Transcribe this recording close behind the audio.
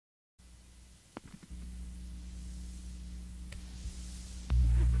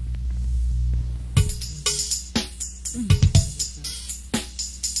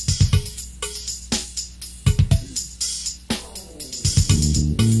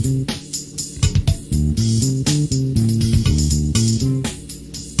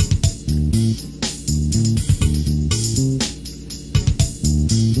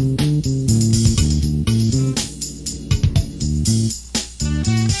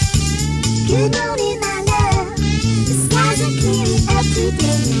Good morning, my love. The skies are clearing up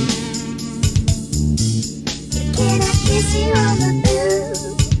today. Can I kiss you on the booth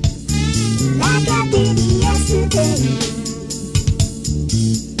like I did yesterday?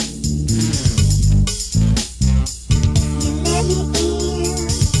 You let me in,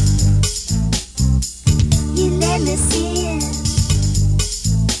 you let me see,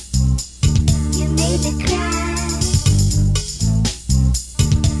 you made me cry,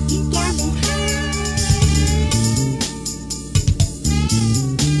 you got me high.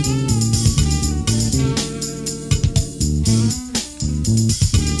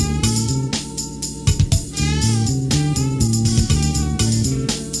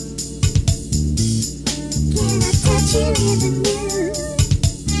 Can I touch you in the mood?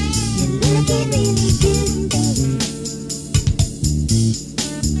 You're looking really good, baby.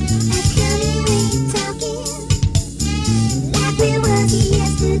 I come in when you're talking like we was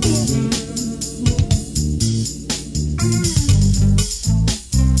yesterday.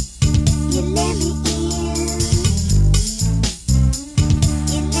 You let me in,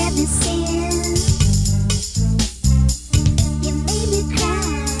 you let me sin, you made me cry,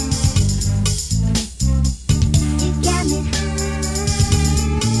 you got me high.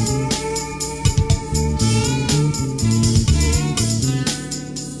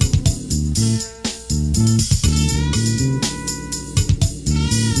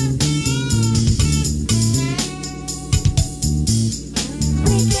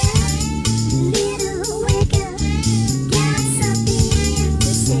 Wake up, little wake up, got something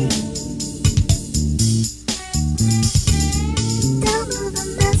to say. Don't move a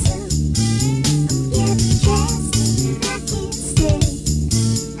muscle, I'm getting dressed and I can't stay.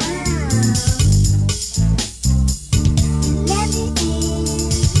 You let me in,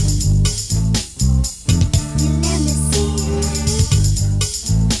 you let me see,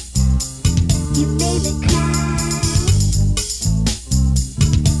 you made me cry,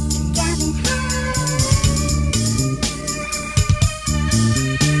 you got me high.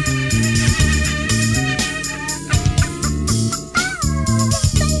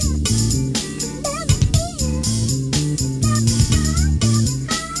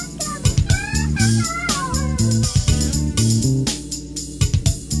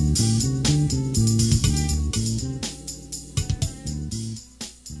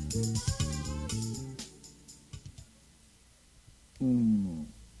 Uno,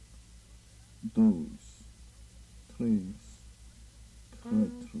 dos, tres,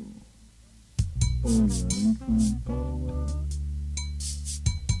 cuatro. Hola, Rican power.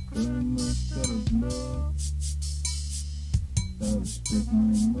 Cryin instead of love. I'll stick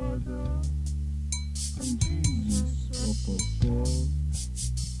my mother and Jesus up above.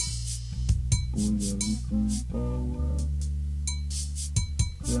 Puerto Rican power.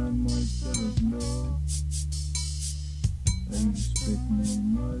 Cryin instead of love. I respect my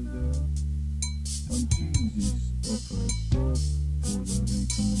mother and Jesus up above. Puerto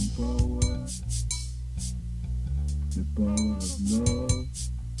Rican power, the power of love.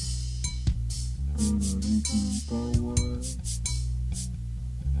 Puerto Rican power,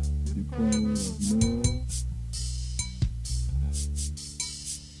 the power of love.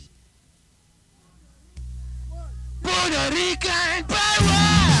 Puerto Rican power!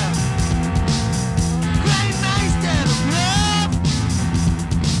 Cryin instead of love.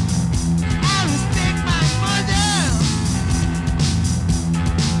 I respect my mother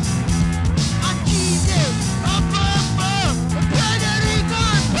and Jesus up above. Puerto Rican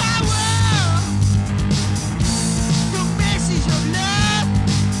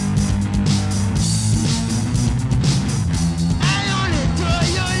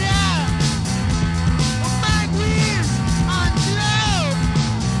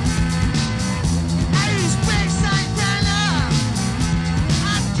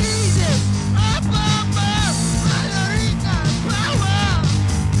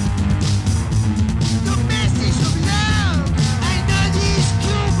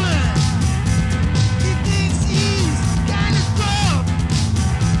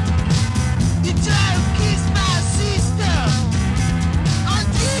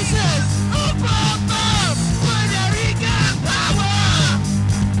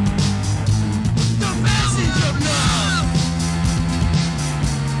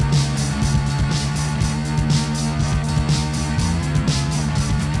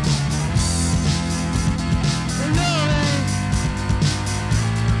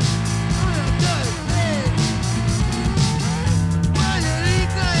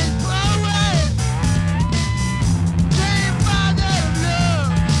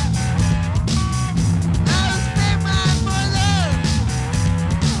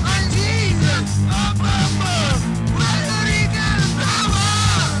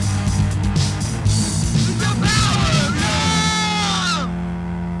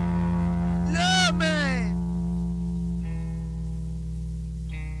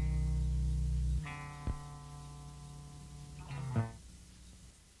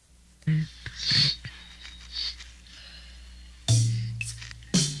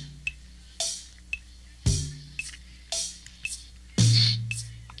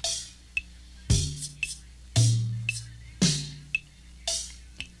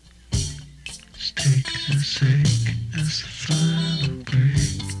Take this ache as the final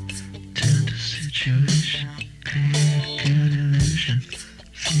break. Tender situation, create a good illusion.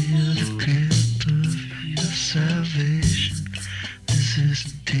 Feel the grip of your salvation. This is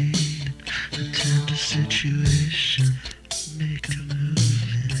indeed a tender situation. Make a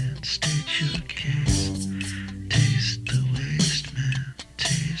movement, state your case. Taste the waste, man,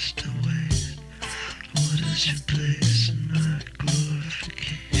 taste the waste. What is your place in my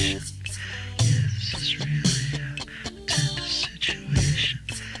glorification? Yeah, this is really a tender situation.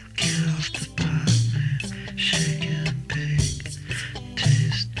 Get off the pot, man, shake and bake.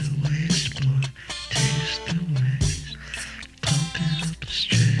 Taste the waste, boy, taste the waste. Pump it up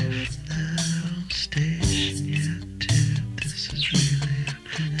straight from that old station. Yeah, dude, this is really a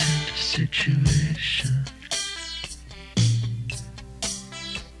tender situation.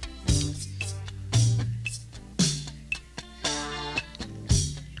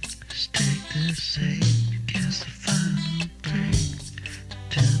 Take this ache as the final break.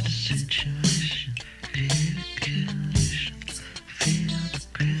 Tender situation, create a good illusion. Feel the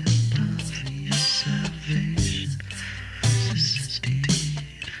grip of your salvation. This is indeed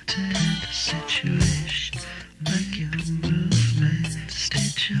a tender situation. Make your movement,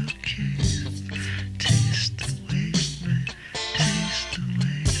 state your case. Taste the waste, man, taste the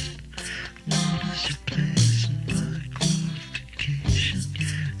waste. What is your place in my glorification?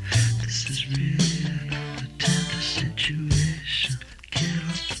 Yeah, this is really a tender situation. Get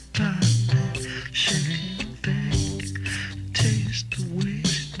off the pot, man, shake and bake. Taste the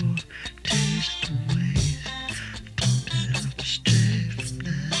waste, boy, taste the waste. Pump it up straight from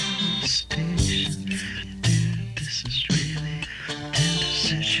that old station. Dude, this is really a tender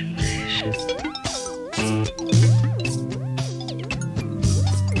situation.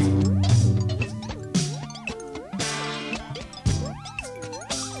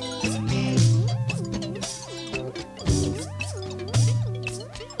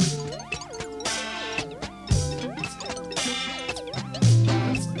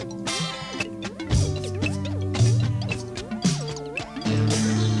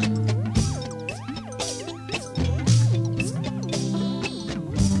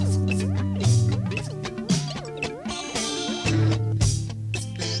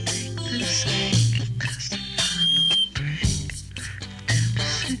 This ache as the final break. Tender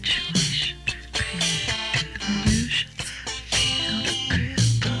situation, create a good illusion. Feel the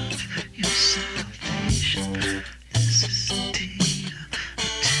grip of your salvation. This is indeed a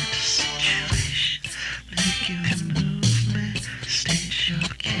tender situation. Make your movement, state your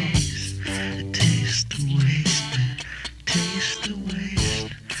case. Taste the waste, man, taste the waste.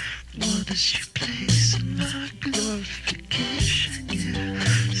 What is your place in my glorification? Yeah,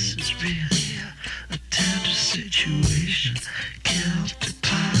 this is really a tender situation. Get off the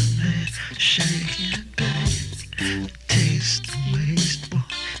pot, man, shake and bake. Taste the waste, boy,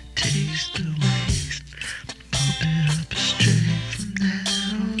 taste the waste. Pump it up straight from that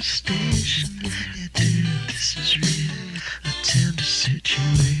old station. Yeah, dude, this is really a tender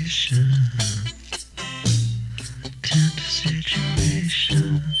situation. Tender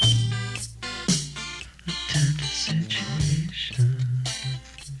situation. A tender situation.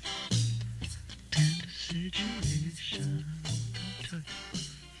 Tender situation. Don't touch.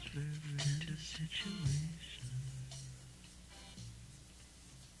 It's very tender situation.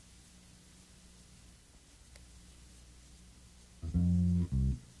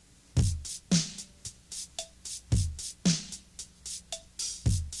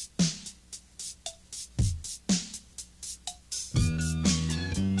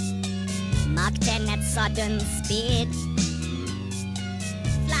 Mach 10 at sudden speed,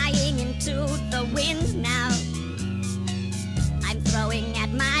 flying into the wind now. I'm throwing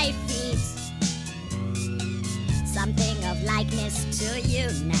at my feet something of likeness to you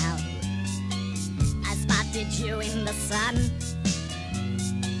now. I spotted you in the sun.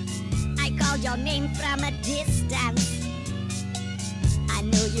 I called your name from a distance. I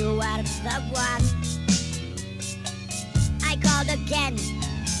knew you were the one. I called again.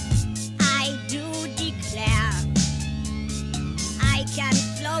 I do declare I can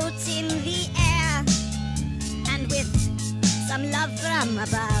float in the air, and with some love from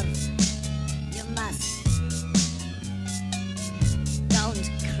above, you must. Don't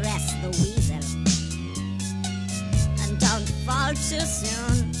caress the weasel, and don't fall too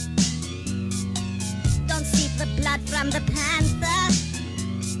soon. Don't seep the blood from the panther.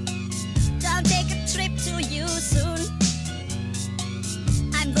 Don't take a trip to you soon.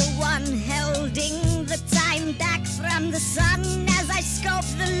 I'm the one holding the time back from the sun as I scope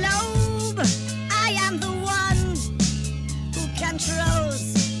the lobe. I am the one who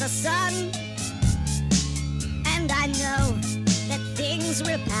controls the sun. I know that things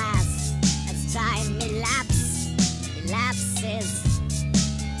will pass as time elapses.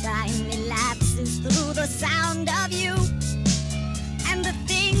 Time elapses through the sound of you and the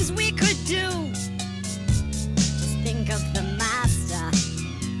things we could do. Just think of the master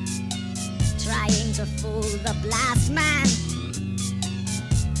trying to fool the blast man.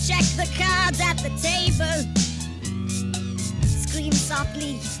 Check the cards at the table. Scream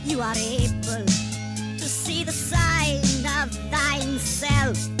softly, you are able to see the sign of thine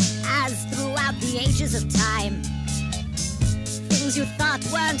self as throughout the ages of time. Things you thought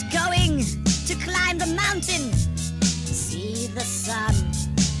weren't going to climb the mountain. See the sun.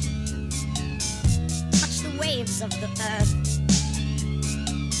 Touch the waves of the earth.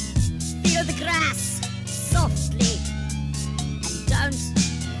 Feel the grass softly. And don't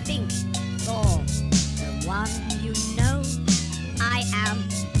think for the one you know. I am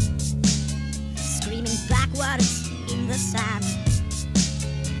screaming backwards in the sand.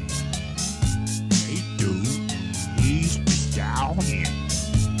 Hey dude, he's the Stallion.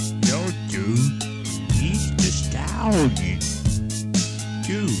 Yo dude, he's the Stallion.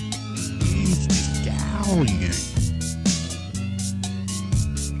 Dude, he's the Stallion.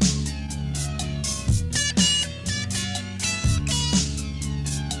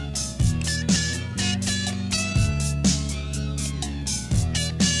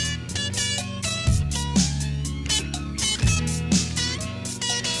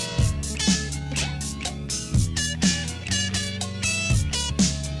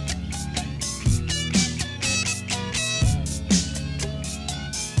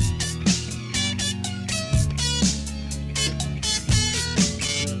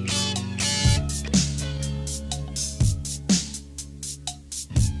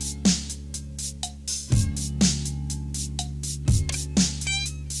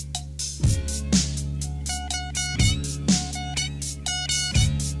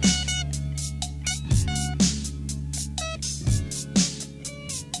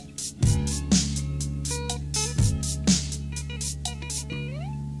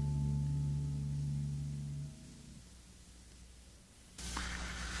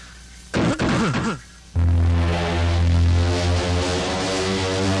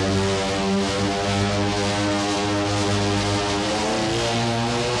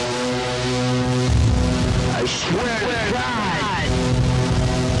 I swear to God!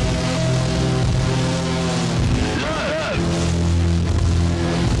 Look!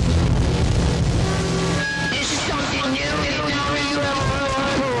 This is something new.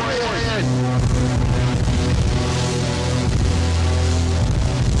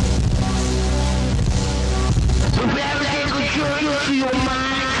 Prepare to take control to your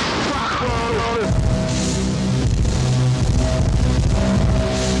mind, fucker!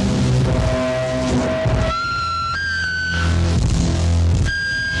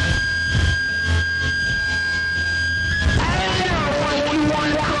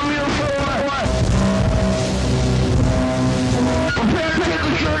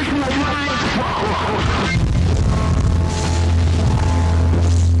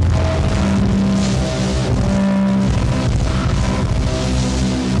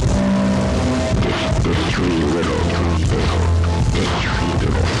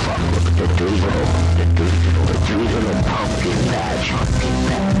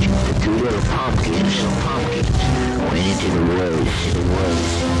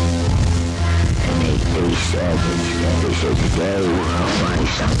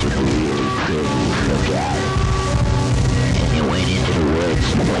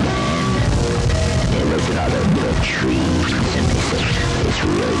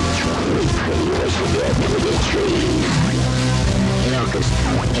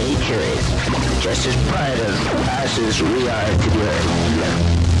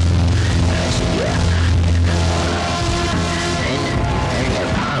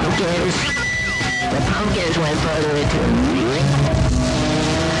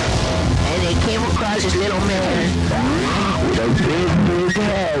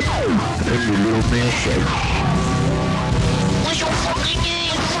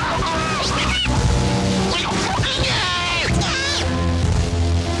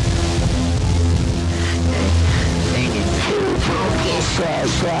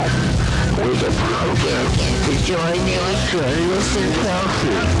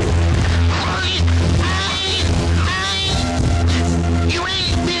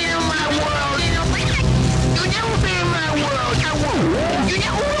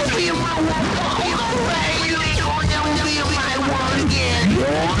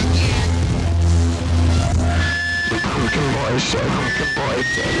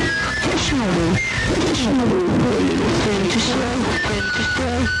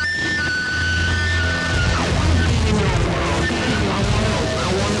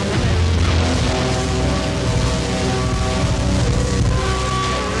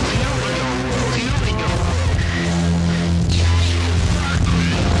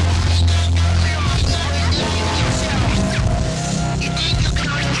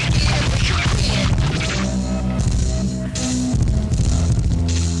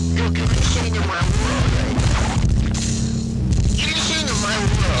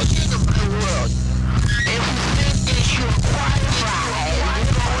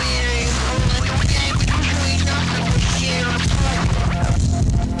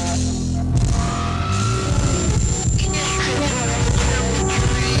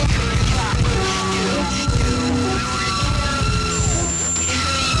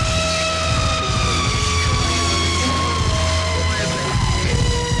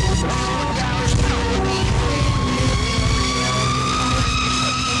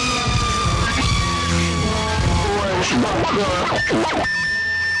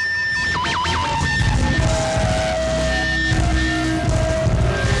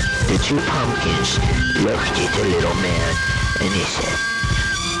 The two pumpkins looked at the little man and he said,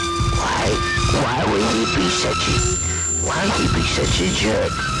 Why would he be such a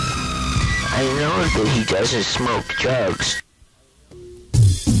jerk? I know that he doesn't smoke drugs.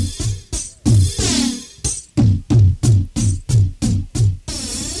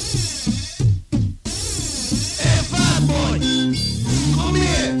 Hey Fatboy, come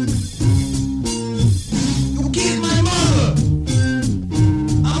here. You killed my mother.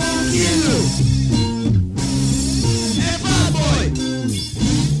 I'm gonna kill you. Hey Fatboy,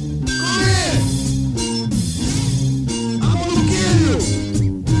 come here. I'm gonna kill you.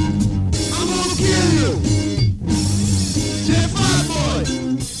 I'm gonna kill you. Hey Fatboy,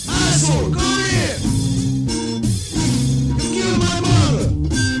 asshole, come here. You killed my mother.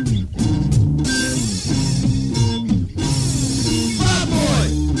 Fatboy,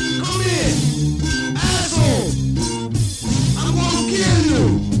 come here. Asshole, I'm gonna kill you.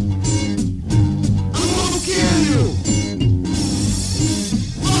 I'm gonna kill you.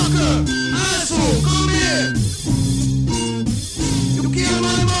 Fucker, asshole, come here. You killed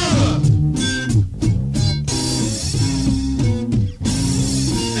my mother.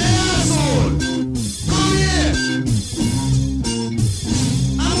 Hey, asshole, come here.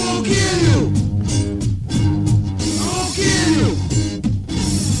 I'm gonna kill you. I'm gonna kill you.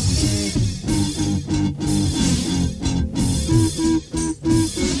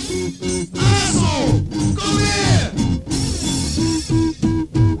 Asshole, come here.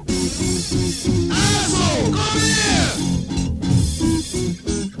 Asshole, come here.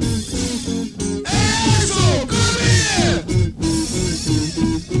 Asshole, come here.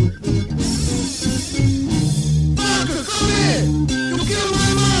 Fucker, come here. You killed my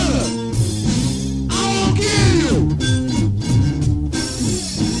mother. I won't kill you.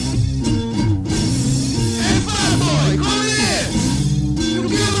 Hey, Fatboy, come here. You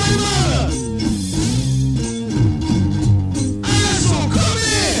killed my mother. Asshole, come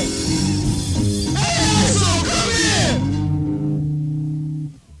here. Hey, asshole, come here.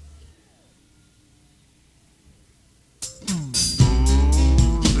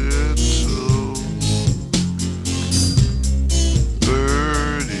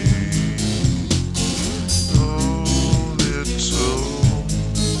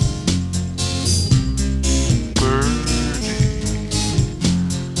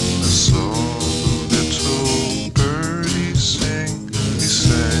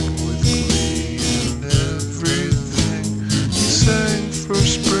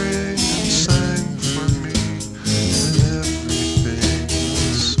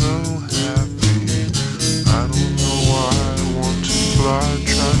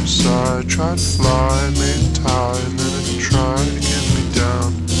 Tried to fly, made a tie, and then it tried to get me down.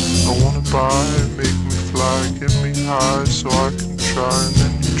 I wanna buy, make me fly, get me high so I can try. And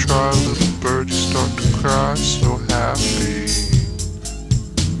then you try, little birdie, start to cry, so happy.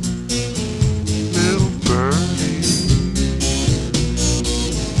 Little birdie,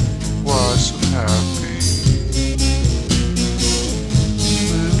 why so happy?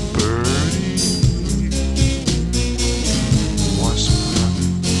 Little birdie, why so happy?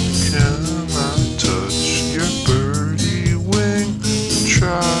 Can I touch your birdie wing and try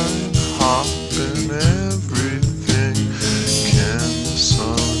and hop in everything? Can the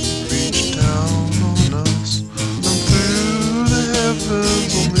sun reach down on us and through the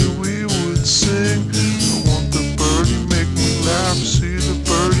heavens only we would sing? I want the birdie make me laugh, see the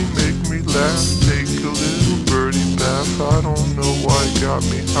birdie make me laugh. Take a little birdie bath, I don't know why it got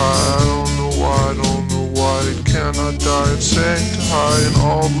me high, I don't know I don't know why it cannot die. It sang too high and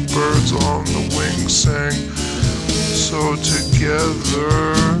all the birds on the wings sang so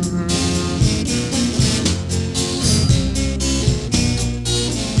together.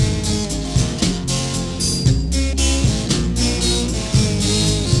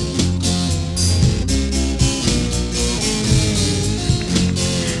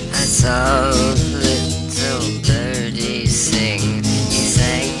 I saw Little Birdy sing. He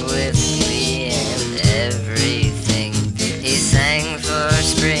sang with me and everything. He sang for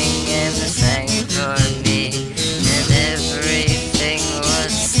spring and sang for me, and everything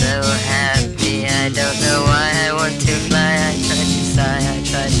was so happy. I don't know why I want to fly. I tried to sigh, I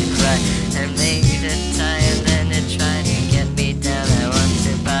tried to cry. I made a tie and then it tried to get me down. I want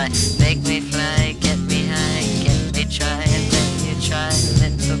to buy, make me fly, get me high, get me try, and then you try.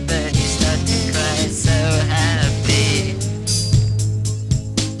 Little birdie start to cry, so happy.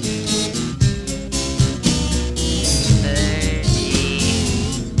 Birdie,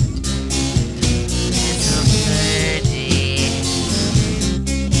 little birdie,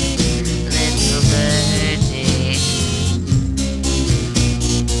 little birdie.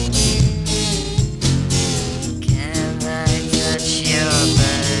 Can I touch your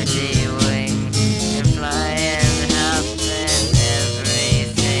birdie wing and fly and hop and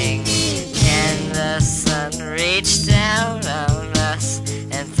everything? Can the sun reach down on us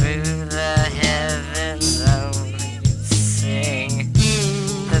and through the heavens only sing?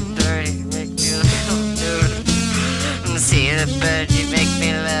 The birdie make me laugh, and see the birdie make me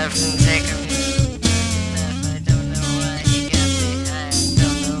laugh and take a laugh. I don't know why he got me high. I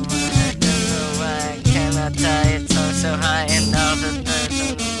don't know why. I don't know why I cannot die. It's all so high and all the birds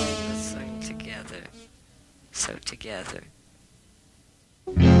on the wing sing together, so together.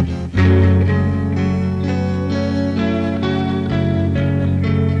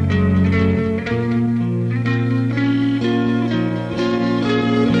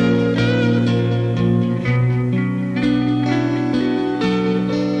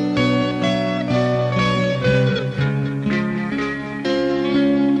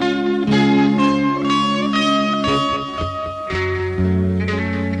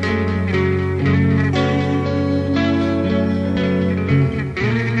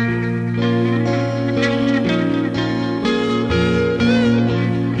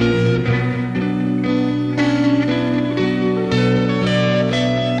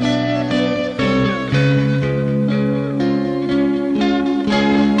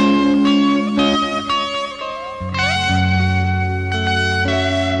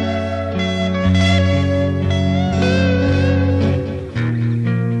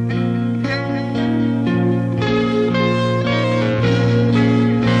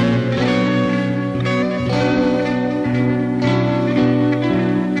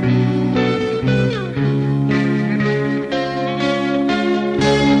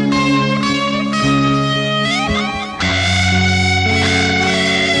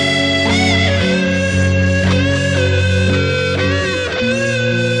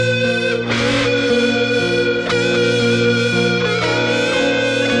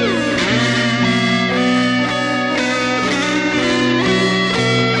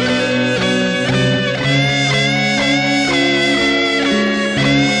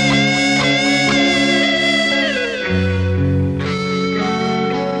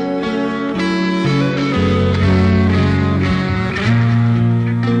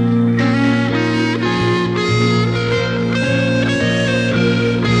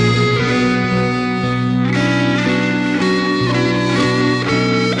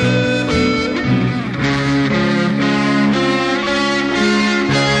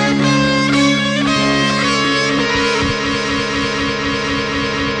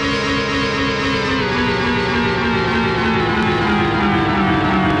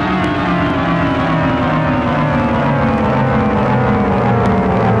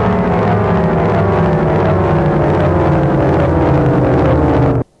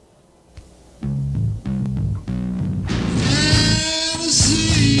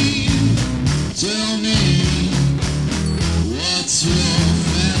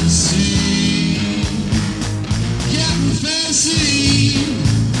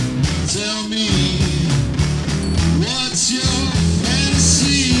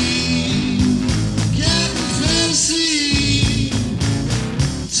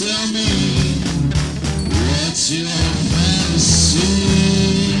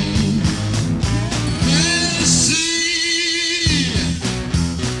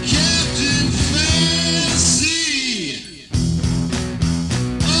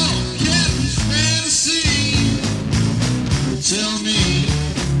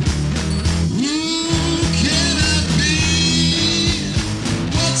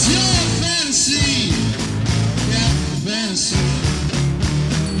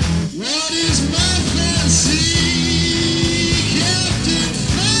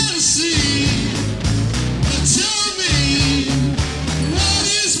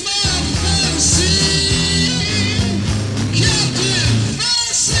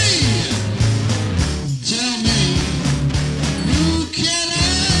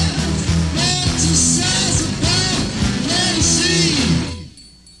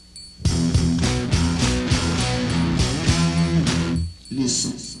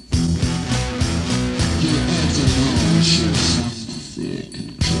 Your acting wrong, show some thick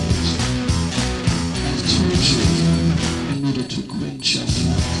and close. I've told you, in order to quench your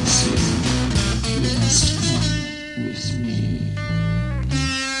fantasy, you must come with me.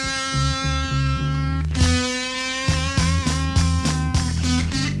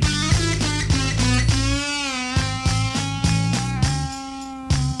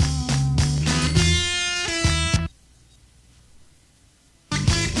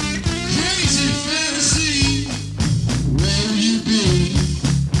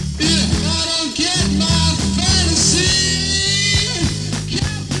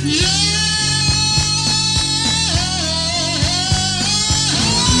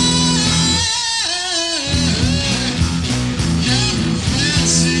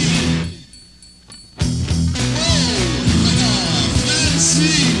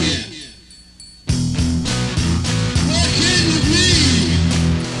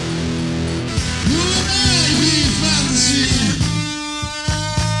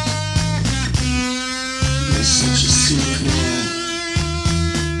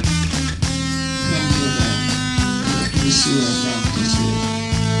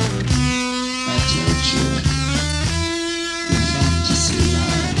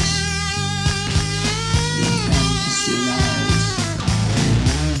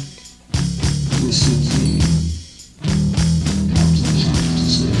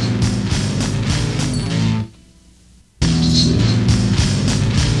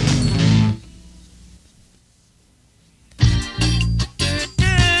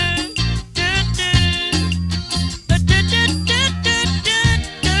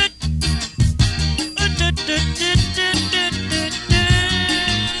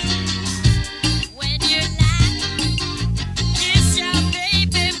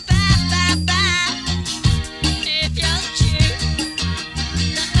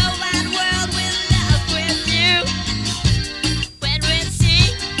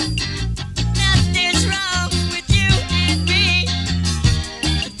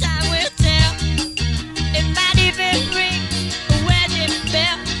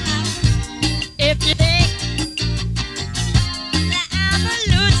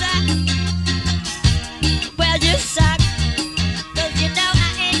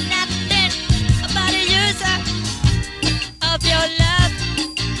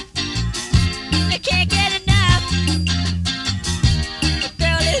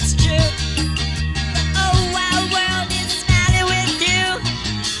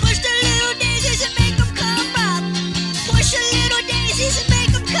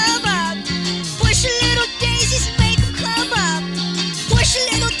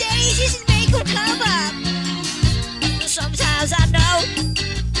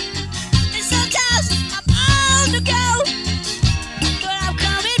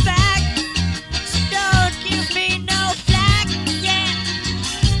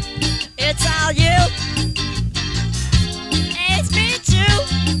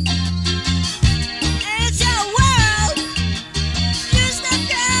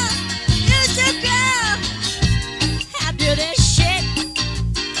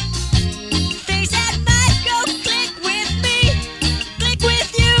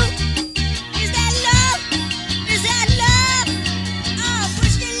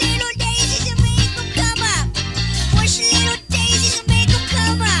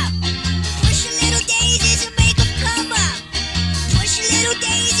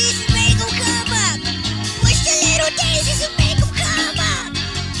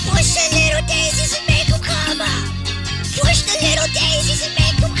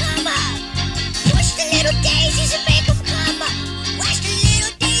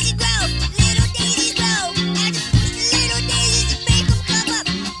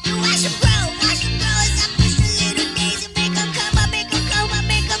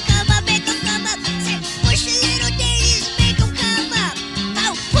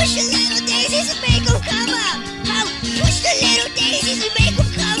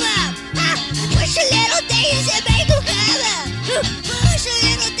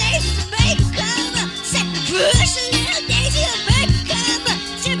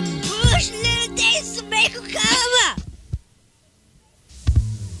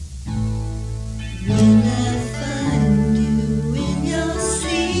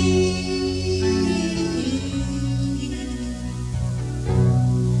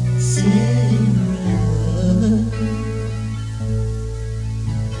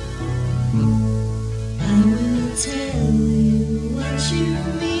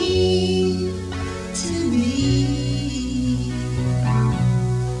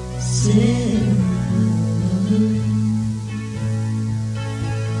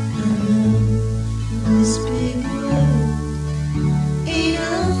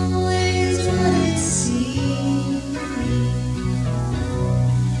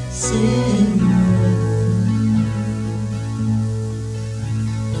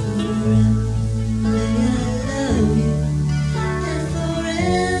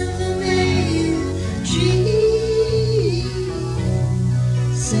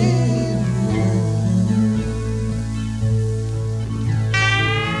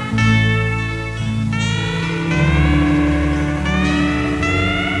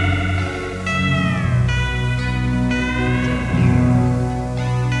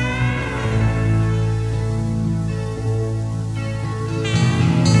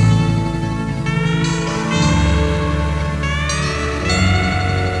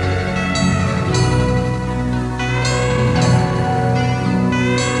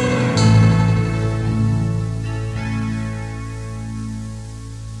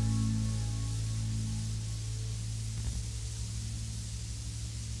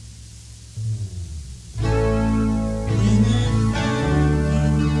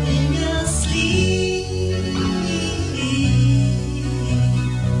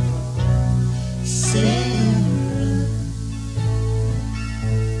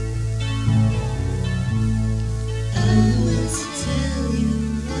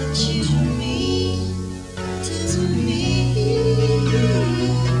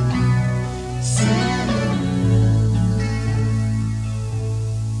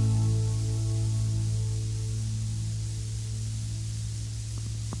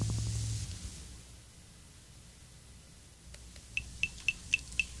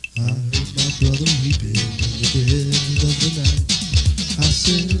 I heard my brother weeping in the dead of the night. I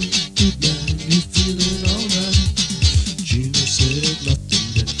said, good man, you feeling alright? Gina said nothing,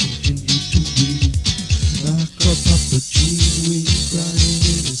 then continued to weep. I caught Papa Gene Ween crying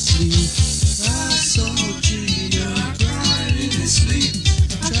in his sleep. I saw Gina crying in his sleep.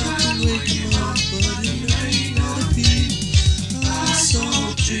 I tried to wake him up, but he ain't not a peep. I saw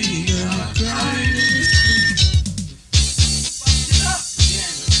Gina crying in his sleep.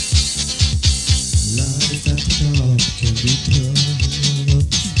 Life at the top can be tough.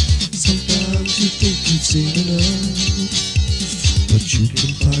 Sometimes you think you've seen enough, but you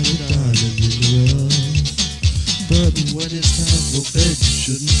can find a diamond in the rough. But when it's time for bed, you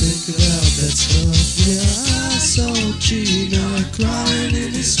shouldn't think about that stuff. Yeah, I saw Gina crying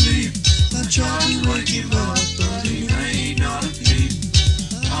in his sleep. I tried to wake him up, but he ain't not a peep.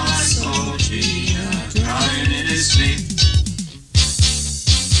 I saw Gina crying in his sleep.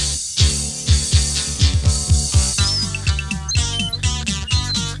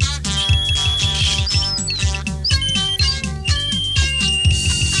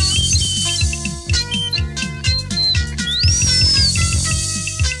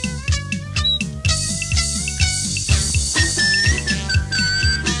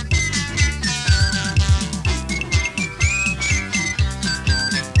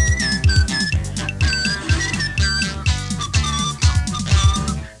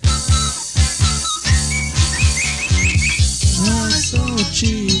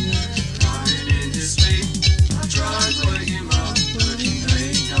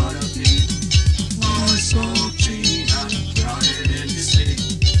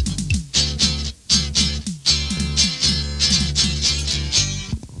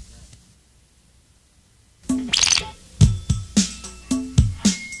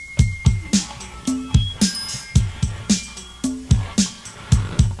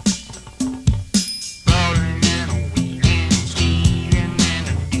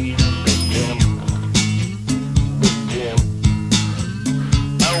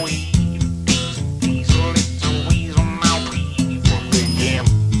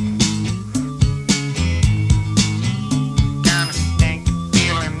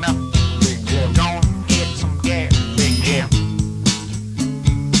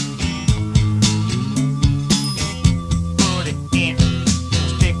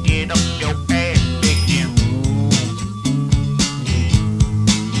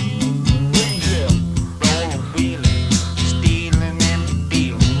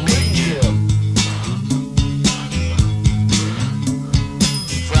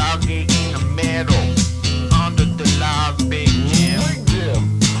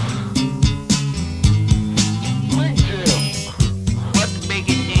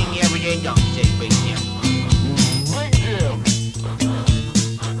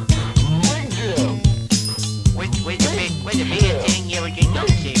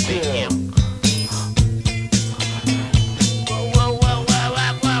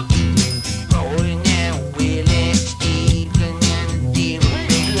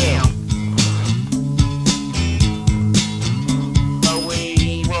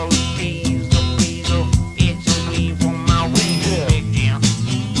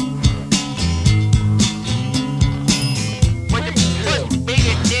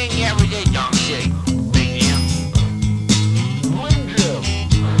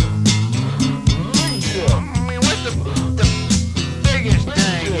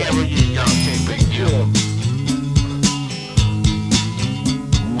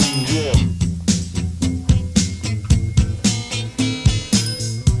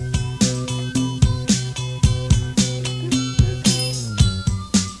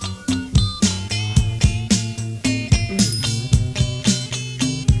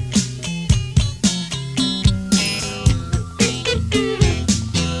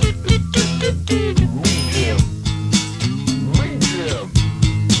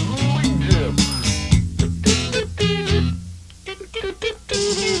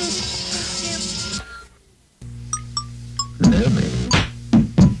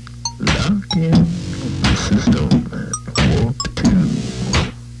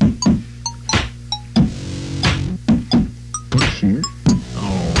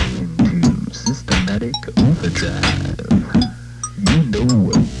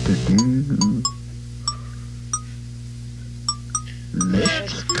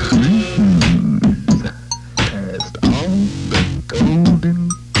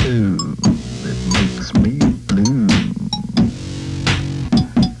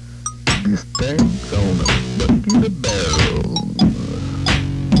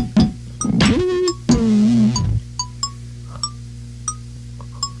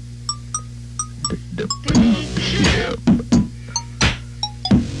 The poop ship.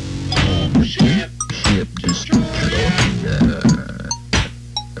 The ship destroyer.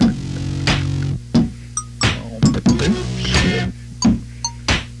 The poop ship.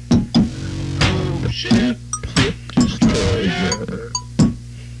 The ship destroyer.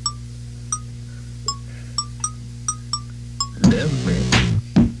 Let me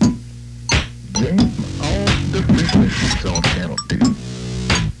jam off the frequencies on channel 2.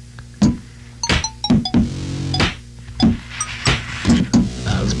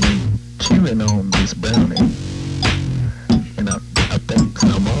 I've been chewing on this brownie, and I think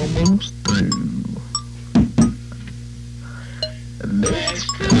I'm almost through. Let's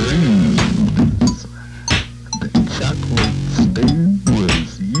cruise. The chocolate stew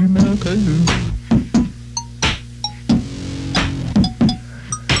was you know too.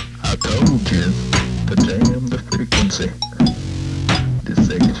 I told you to jam the frequency. This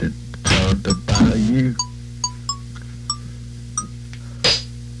section hard to buy you.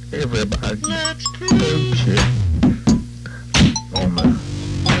 Everybody, poop ship on the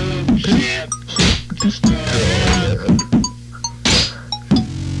poop ship destroyer.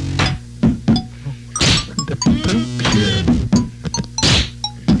 The poop ship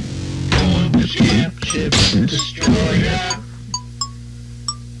on the poop ship destroyer.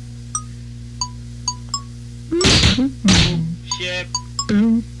 Ship,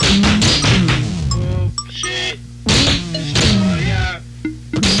 Boom, boom, boom, shit, destroyer.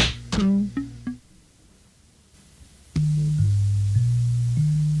 boom.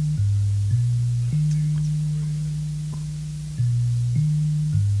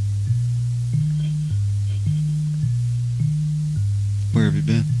 Where have you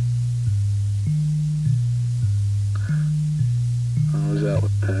been? I was out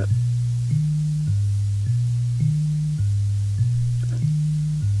with Pat.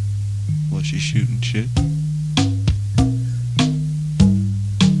 Was she shooting shit?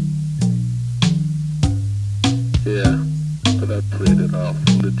 Yeah, but I played it off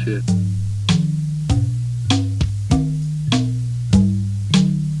legit.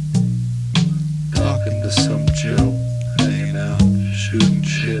 Talking to some Joe, hanging out, shooting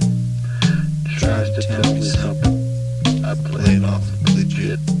shit. Tries to tell me something. I play it off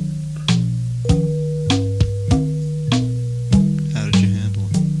legit. How did you handle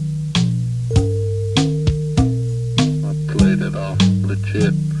it? I played it off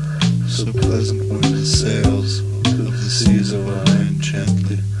legit. So pleasant when the sails of the seas overran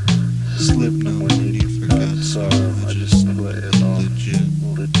gently. Slip no when you forgot sorrow. I just play it off legit.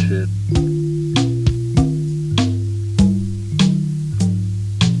 Legit.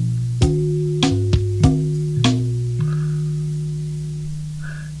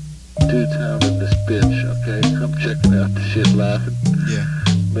 Two time in this bitch, okay? I'm checking out the shit laughing. Yeah.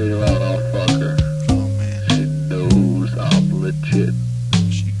 Bail out, I'll fuck her. Oh man. She knows I'm legit.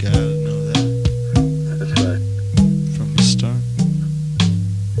 She gotta know that That's right. from the start.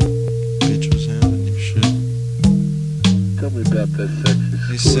 Bitch was having your shit. Tell me about that sexy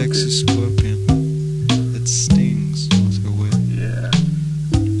Hey, scorpion. sexy scorpion. It stings with her wit. Yeah.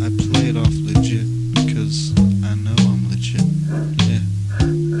 I play it off legit because I know I'm legit. Yeah,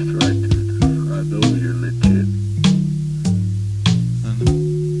 That's right, dude. I know you're legit. I know.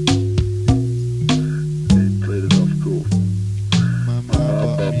 They played it off cool. My My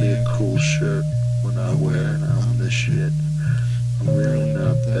mom bought me a cool shirt. When I wear it, I'm the shit. I'm really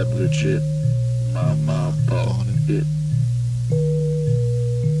not that legit. My mom bought it.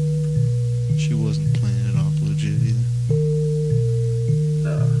 She wasn't playing it off legit either.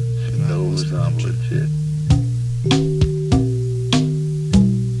 No, she But I knows wasn't I'm legit. legit.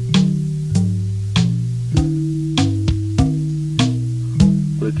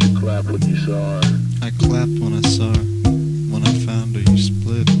 Would you clap when you saw her? I clapped when I saw her. When I found her, you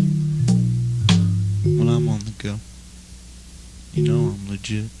split. When I'm on the go, you know I'm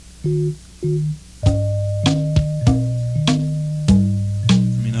legit. I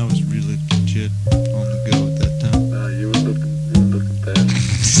mean, I was really legit on the go at that time. No, you were looking bad.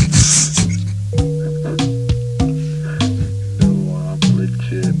 You know I'm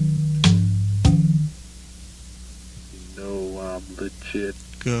legit. You know I'm legit.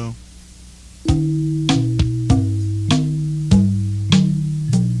 Go.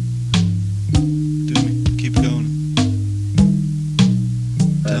 Do me. Keep going.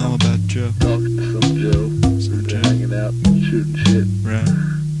 Tell 'em about Joe. Talking to some Joe. Some We've been Joe. hanging out, shooting shit. Right.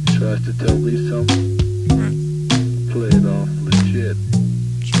 Tries to tell me something.